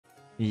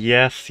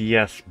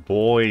Yes,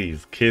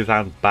 boys,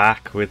 Kizan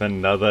back with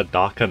another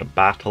Dokkan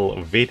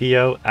battle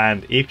video,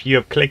 and if you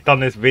have clicked on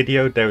this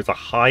video, there is a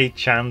high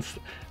chance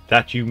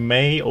that you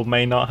may or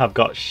may not have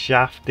got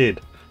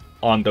shafted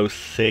on those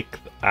 6th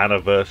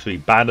anniversary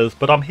banners,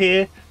 but I'm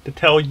here to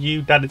tell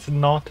you that it's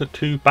not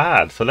too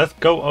bad. So let's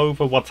go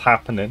over what's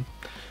happening.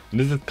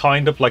 And this is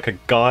kind of like a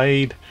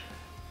guide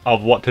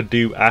of what to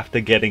do after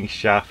getting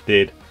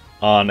shafted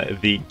on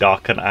the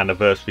Dokkan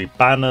anniversary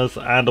banners,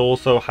 and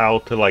also how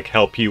to like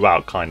help you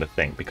out kind of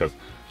thing, because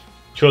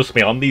trust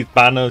me, on these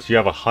banners you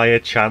have a higher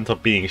chance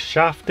of being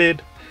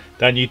shafted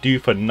than you do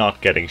for not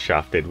getting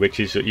shafted, which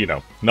is, you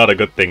know, not a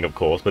good thing of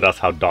course, but that's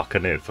how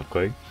Dokkan is,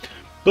 okay?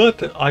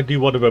 But I do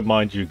want to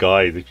remind you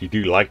guys, if you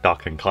do like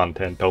Dokkan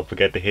content, don't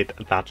forget to hit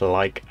that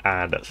like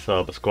and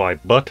subscribe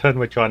button.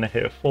 We're trying to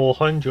hit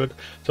 400,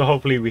 so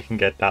hopefully we can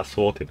get that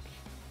sorted.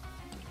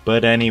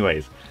 But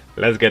anyways,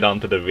 let's get on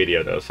to the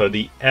video though. So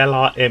the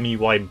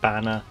LRMEY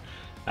banner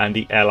and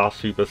the LR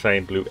Super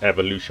Saiyan Blue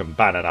Evolution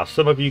banner. Now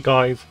some of you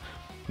guys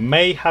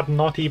may have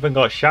not even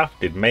got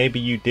shafted. Maybe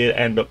you did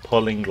end up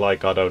pulling,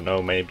 like, I don't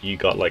know, maybe you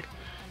got like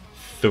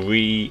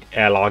 3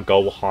 LR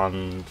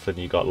Gohans and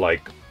you got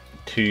like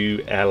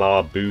 2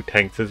 LR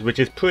Bootankses, which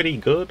is pretty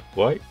good,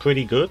 right?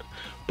 Pretty good.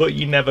 But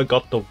you never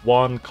got the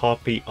 1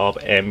 copy of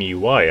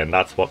MUI, and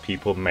that's what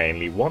people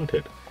mainly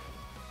wanted.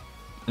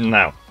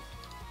 Now,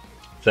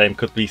 same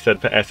could be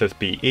said for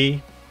SSBE.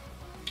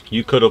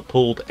 You could have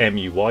pulled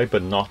MUI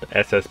but not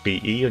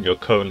SSBE, and you're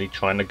currently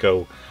trying to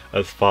go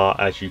as far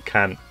as you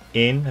can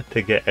in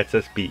to get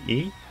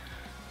SSBE.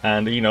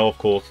 And you know, of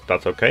course,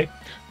 that's okay.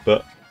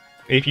 But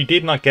if you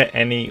did not get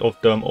any of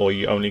them, or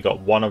you only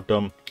got 1 of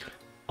them,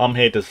 I'm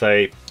here to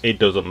say it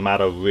doesn't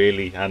matter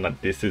really, and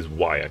this is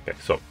why. Okay,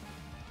 so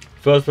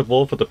first of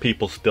all, for the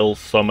people still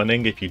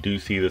summoning, if you do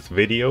see this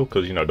video,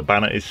 because you know the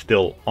banner is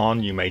still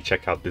on, you may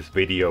check out this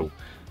video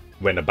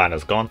when the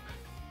banner's gone.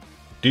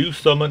 Do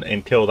summon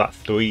until that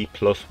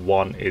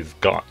 3+1 is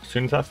gone. As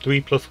soon as that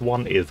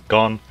 3+1 is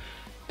gone,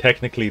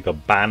 technically the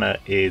banner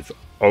is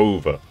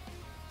over.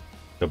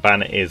 The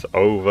banner is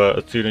over.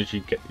 As soon as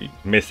you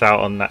miss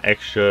out on that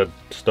extra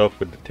stuff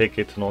with the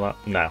tickets and all that,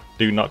 nah,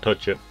 do not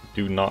touch it.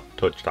 Do not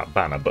touch that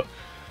banner. But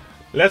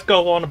let's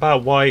go on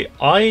about why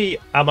I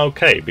am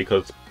okay,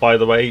 because by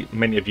the way,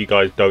 many of you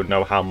guys don't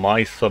know how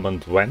my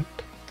summons went.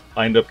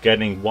 I ended up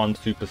getting 1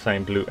 Super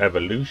Saiyan Blue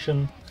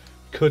Evolution.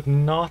 Could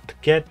not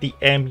get the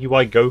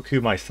MUI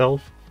Goku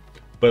myself,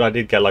 but I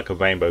did get like a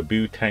Rainbow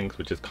Bootanks,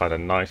 which is kind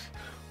of nice.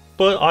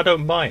 But I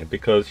don't mind,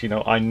 because you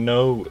know, I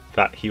know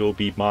that he will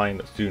be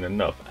mine soon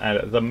enough,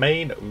 and the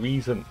main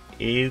reason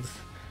is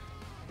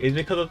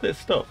because of this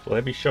stuff.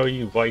 Let me show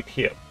you right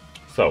here.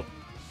 So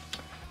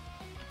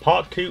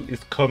part 2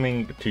 is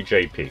coming to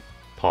JP,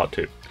 part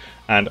 2.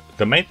 And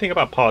the main thing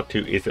about part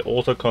 2 is it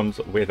also comes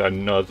with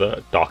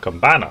another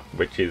Dokkan banner,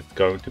 which is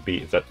going to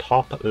be the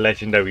top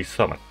legendary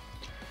summon.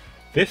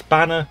 This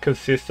banner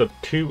consists of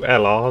 2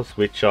 LRs,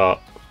 which are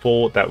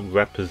 4 that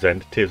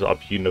representatives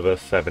of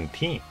Universe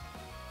 17.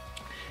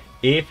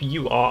 If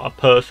you are a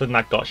person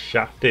that got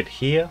shafted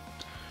here,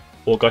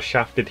 or got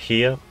shafted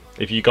here,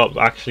 if you got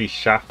actually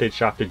shafted,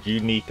 you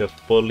need to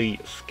fully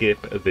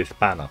skip this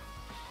banner.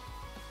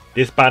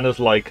 This banner's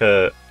like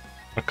a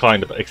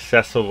kind of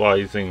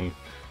accessorizing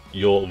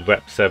your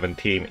Rep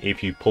 17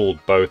 if you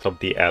pulled both of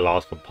the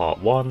LRs for part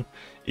 1.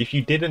 If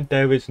you didn't,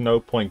 there is no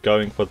point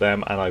going for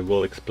them, and I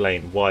will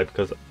explain why,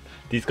 because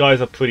these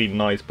guys are pretty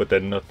nice, but they're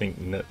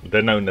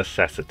no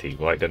necessity,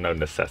 right? They're no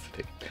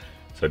necessity.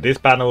 So this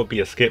banner will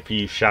be a skip for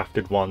you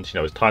shafted ones. You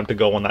know, it's time to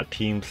go on that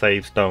team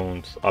save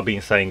stones. I've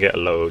been saying it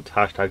loads.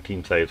 Hashtag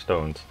team save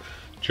stones.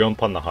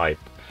 Jump on the hype.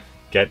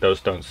 Get those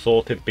stones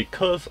sorted,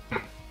 because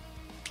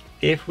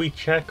if we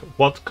check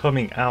what's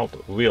coming out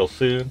real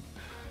soon,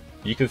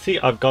 you can see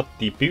I've got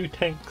the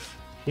Bootanks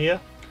here,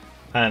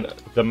 and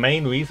the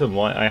main reason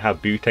why I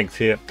have Bootanks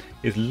here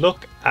is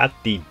look at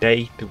the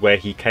date where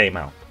he came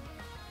out.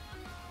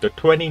 The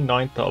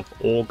 29th of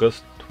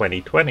August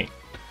 2020.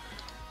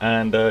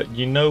 And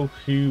you know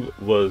who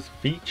was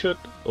featured,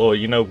 or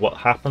you know what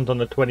happened on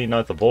the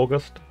 29th of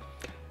August?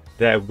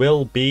 There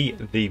will be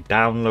the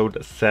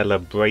download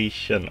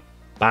celebration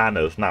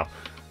banners. Now,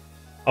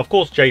 of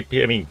course,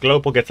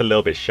 Global gets a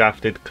little bit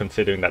shafted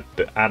considering that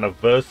the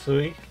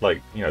anniversary,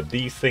 like, you know,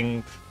 these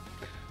things,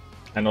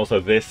 and also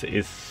this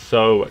is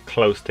so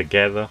close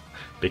together,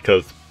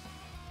 because,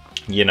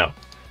 you know,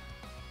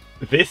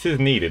 this is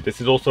needed. This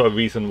is also a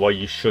reason why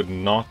you should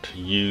not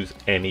use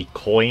any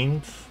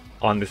coins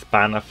on this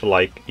banner for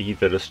like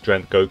either the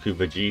Strength Goku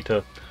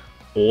Vegeta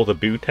or the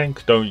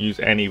Bootanks. Don't use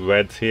any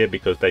reds here,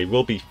 because they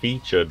will be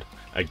featured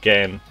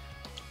again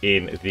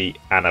in the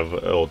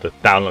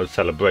download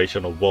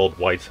celebration or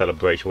worldwide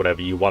celebration,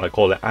 whatever you want to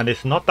call it. And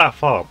it's not that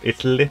far.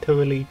 It's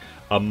literally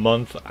a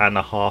month and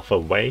a half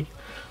away.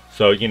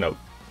 So, you know,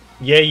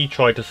 yeah, you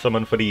tried to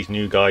summon for these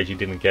new guys, you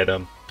didn't get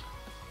them.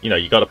 You know,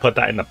 you got to put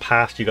that in the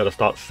past. You got to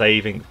start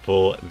saving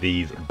for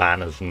these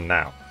banners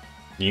now.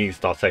 You need to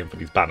start saving for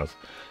these banners.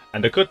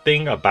 And the good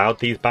thing about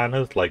these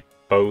banners, like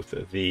both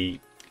the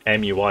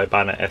MUI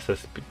banner,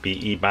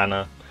 SSBE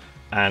banner,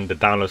 and the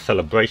download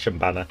celebration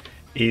banner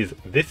is,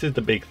 this is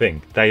the big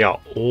thing, they are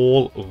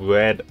all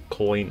red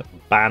coin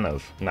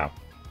banners. Now,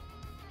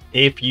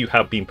 if you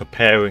have been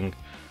preparing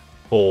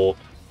for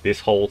this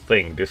whole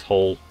thing, this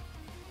whole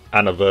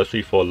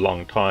anniversary for a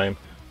long time,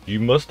 you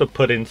must have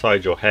put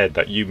inside your head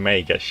that you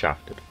may get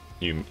shafted.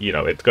 You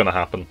know, it's gonna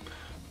happen.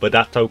 But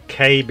that's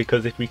okay,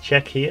 because if we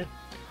check here,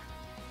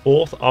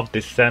 4th of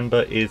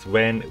December is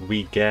when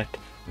we get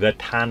the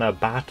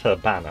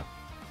Tanabata banner.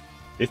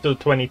 This is the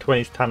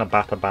 2020's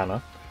Tanabata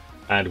banner,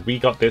 and we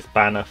got this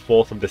banner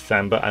 4th of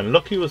December, and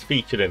look who was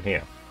featured in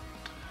here.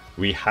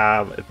 We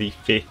have the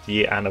 5th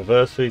year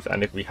anniversaries,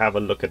 and if we have a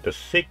look at the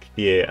 6th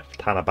year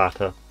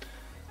Tanabata,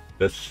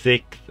 the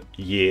 6th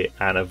year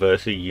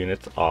anniversary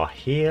units are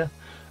here,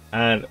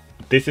 and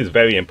this is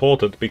very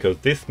important because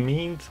this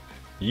means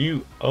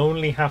you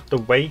only have to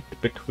wait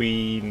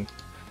between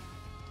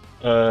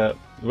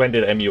when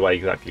did MUI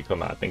exactly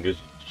come out? I think it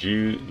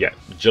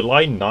was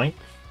July 9th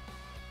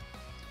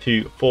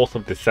to 4th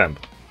of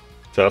December.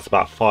 So that's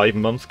about 5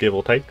 months, give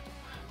or take.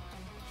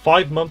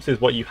 5 months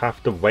is what you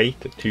have to wait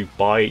to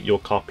buy your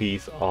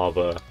copies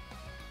of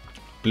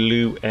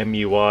Blue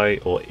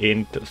MUI or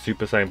Int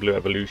Super Saiyan Blue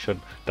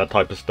Evolution, that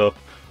type of stuff.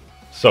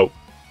 So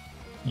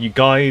you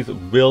guys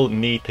will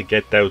need to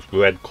get those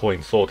red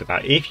coins sorted. Now,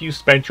 if you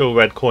spent your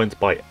red coins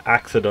by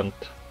accident,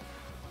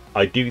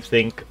 I do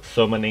think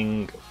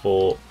summoning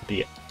for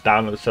the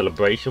download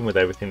celebration with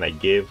everything they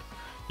give,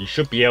 you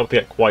should be able to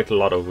get quite a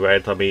lot of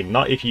reds. I mean,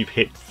 not if you've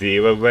hit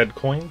 0 red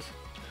coins,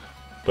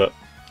 but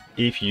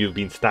if you've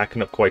been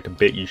stacking up quite a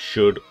bit, you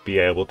should be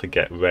able to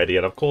get ready.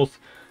 And of course,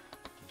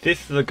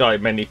 this is a guy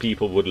many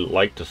people would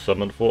like to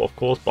summon for, of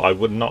course, but I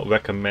would not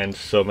recommend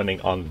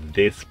summoning on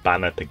this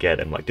banner to get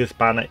him. Like, this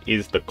banner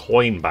is the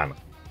coin banner.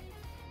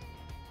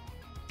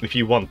 If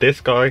you want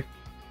this guy,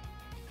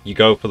 you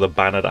go for the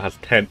banner that has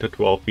 10 to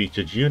 12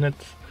 featured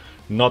units,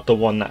 not the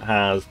one that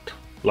has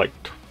like,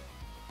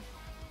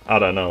 I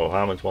don't know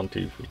how much, 1,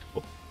 2, 3,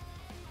 4,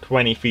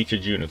 20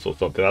 featured units or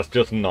something.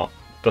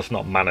 That's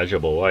not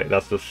manageable, right?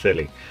 That's just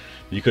silly.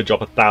 You could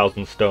drop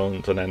 1,000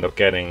 stones and end up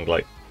getting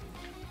like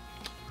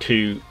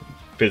 2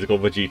 physical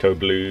Vegito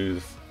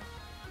Blues,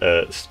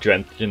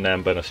 strength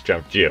Janemba and a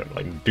strength Geo.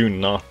 Like, do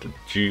not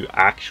do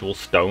actual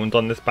stones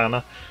on this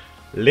banner,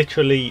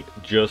 literally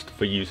just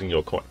for using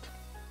your coins.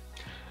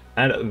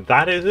 And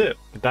that is it.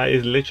 That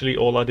is literally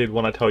all I did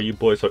want to tell you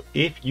boys. So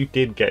if you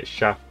did get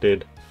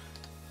shafted,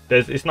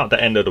 it's not the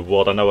end of the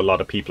world. I know a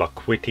lot of people are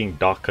quitting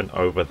Dokkan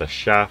over the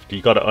shaft.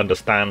 You got to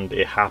understand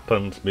it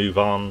happens, move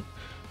on.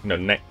 You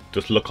know,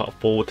 just look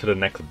forward to the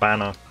next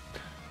banner.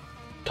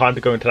 Time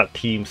to go into that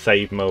team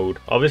save mode.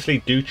 Obviously,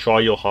 do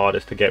try your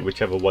hardest to get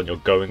whichever one you're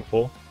going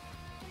for.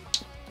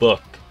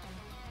 But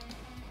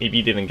if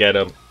you didn't get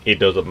them, it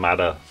doesn't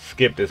matter.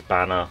 Skip this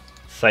banner,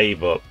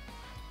 save up.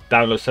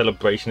 Download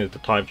celebration is the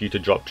time for you to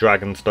drop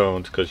dragon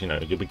stones, because you know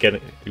you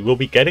will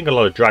be getting a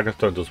lot of dragon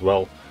stones as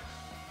well.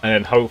 And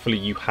then hopefully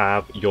you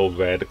have your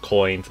red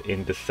coins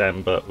in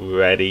December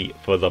ready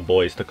for the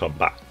boys to come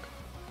back.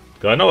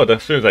 Because I know that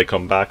as soon as they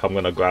come back, I'm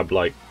gonna grab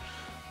like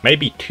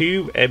maybe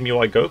 2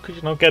 MUI Gokus,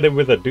 you know, get it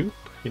with a dupe,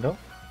 you know,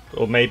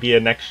 or maybe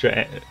an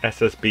extra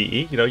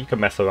SSBE, you know, you can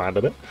mess around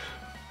a bit.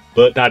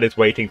 But that is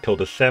waiting till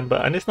December,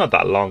 and it's not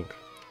that long,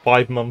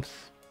 5 months.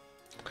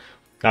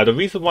 Now the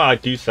reason why I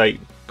do say,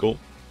 cool,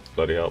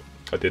 bloody hell,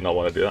 I did not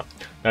want to do that.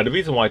 Now the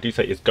reason why I do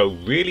say is go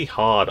really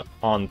hard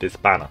on this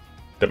banner.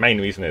 The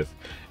main reason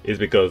is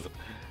because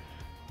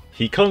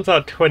he comes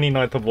out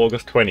 29th of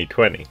August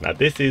 2020. Now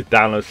this is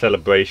download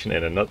celebration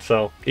in a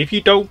nutshell. If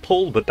you don't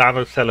pull the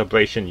download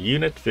celebration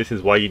units, this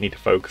is why you need to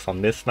focus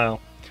on this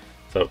now.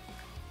 So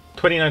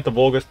 29th of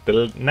August,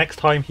 the next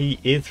time he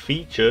is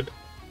featured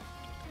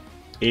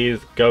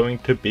is going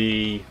to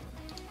be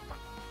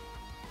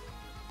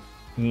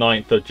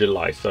 9th of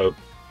July. So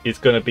it's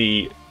going to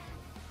be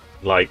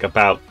like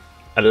about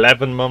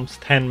 11 months,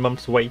 10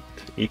 months wait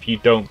if you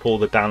don't pull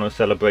the download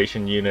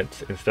celebration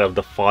units, instead of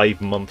the 5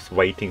 months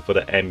waiting for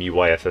the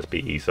MUI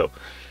SSBE. So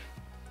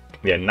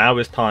yeah, now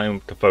is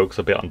time to focus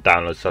a bit on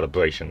download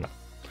celebration now.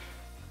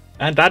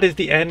 And that is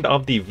the end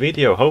of the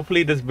video.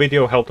 Hopefully this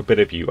video helped a bit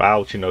of you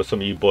out. You know, some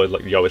of you boys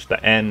like, yo, it's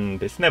the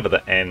end. It's never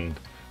the end.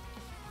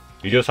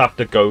 You just have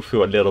to go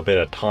through a little bit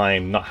of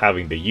time not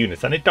having the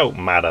units, and it don't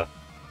matter.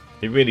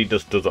 It really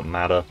just doesn't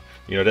matter.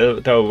 You know,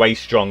 there are way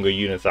stronger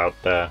units out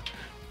there.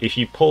 If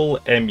you pull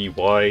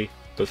MUI,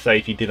 but say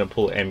if you didn't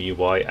pull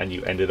MUI and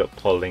you ended up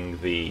pulling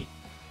the,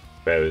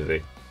 where is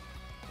it?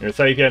 You know,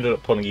 say if you ended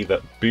up pulling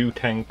either Boo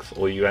Tanks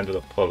or you ended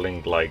up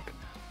pulling like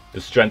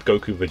the Strength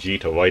Goku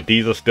Vegeta, right?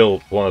 These are still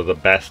one of the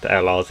best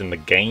LRs in the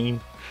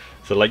game.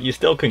 So like you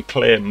still can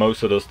clear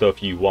most of the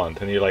stuff you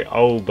want, and you're like,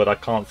 oh, but I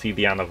can't see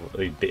the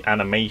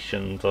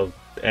animations of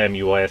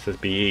MUI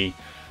SSBE.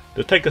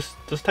 Just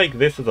take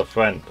this as a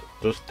friend.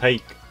 Just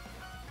take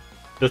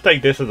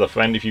this as a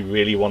friend if you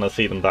really want to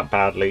see them that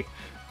badly,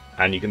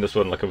 and you can just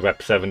run like a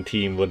Rep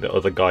 17 with the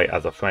other guy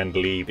as a friend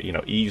lead, you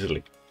know,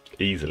 easily.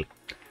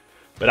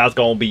 But that's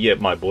gonna be it,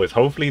 my boys.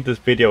 Hopefully this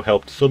video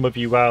helped some of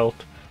you out,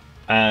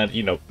 and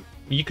you know,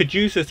 you could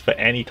use this for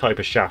any type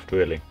of shaft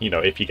really. You know,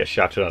 if you get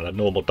shafted on a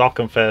normal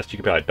Dokkan first, you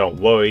could be like, don't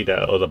worry, there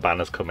are other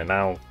banners coming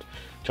out,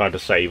 trying to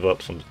save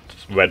up some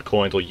red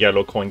coins or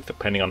yellow coins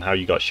depending on how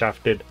you got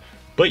shafted.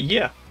 But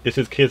yeah, this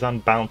is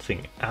Kizan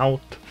bouncing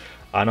out,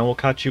 and I will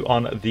catch you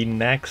on the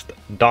next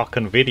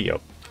Dokkan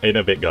video in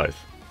a bit, guys.